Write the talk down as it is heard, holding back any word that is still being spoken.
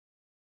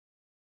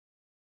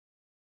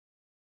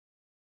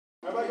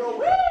Everybody go,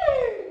 whee!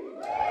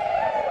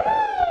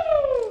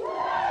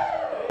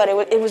 But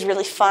it was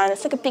really fun.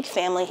 It's like a big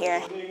family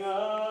here.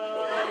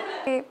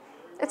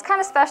 It's kind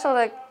of special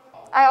to,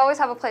 I always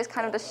have a place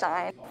kind of to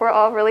shine. We're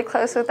all really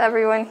close with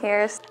everyone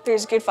here.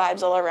 There's good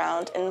vibes all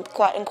around, and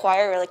in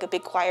choir, we're like a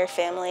big choir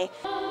family.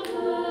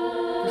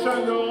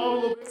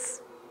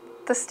 It's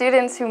the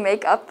students who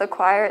make up the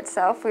choir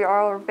itself. We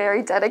are all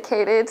very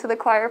dedicated to the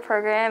choir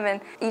program,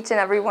 and each and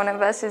every one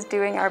of us is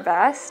doing our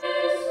best.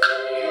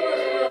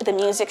 The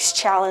music's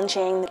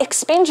challenging. It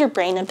expands your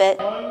brain a bit.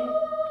 1,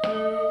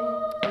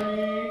 2,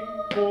 3,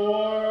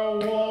 4,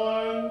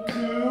 1,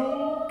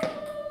 2.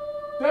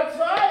 That's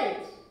right!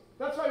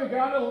 That's right, we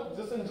gotta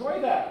just enjoy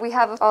that. We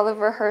have all of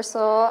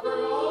rehearsal.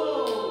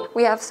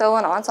 We have solo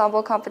and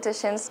ensemble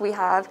competitions. We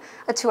have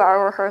a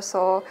 2-hour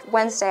rehearsal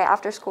Wednesday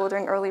after school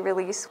during early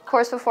release. Of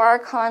course, before our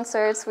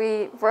concerts,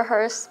 we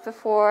rehearse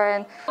before,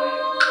 and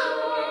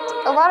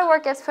a lot of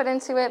work gets put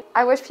into it.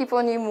 I wish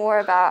people knew more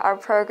about our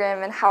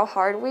program and how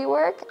hard we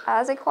work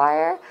as a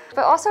choir.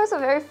 But also it's a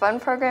very fun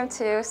program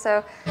too,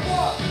 so.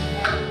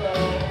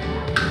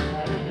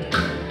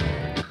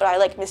 But I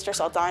like Mr.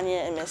 Saldana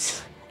and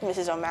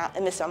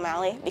Miss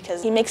O'Malley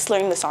because he makes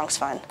learning the songs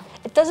fun.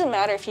 It doesn't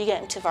matter if you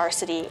get into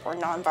varsity or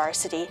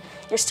non-varsity,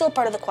 you're still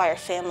part of the choir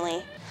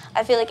family.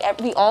 I feel like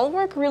we all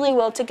work really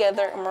well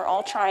together and we're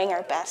all trying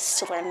our best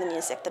to learn the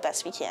music the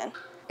best we can.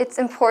 It's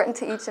important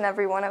to each and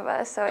every one of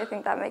us, so I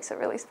think that makes it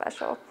really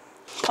special.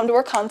 Come to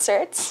our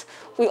concerts.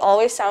 We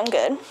always sound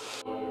good.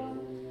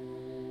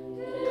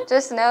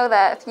 Just know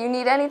that if you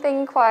need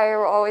anything in choir,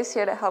 we're always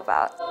here to help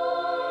out.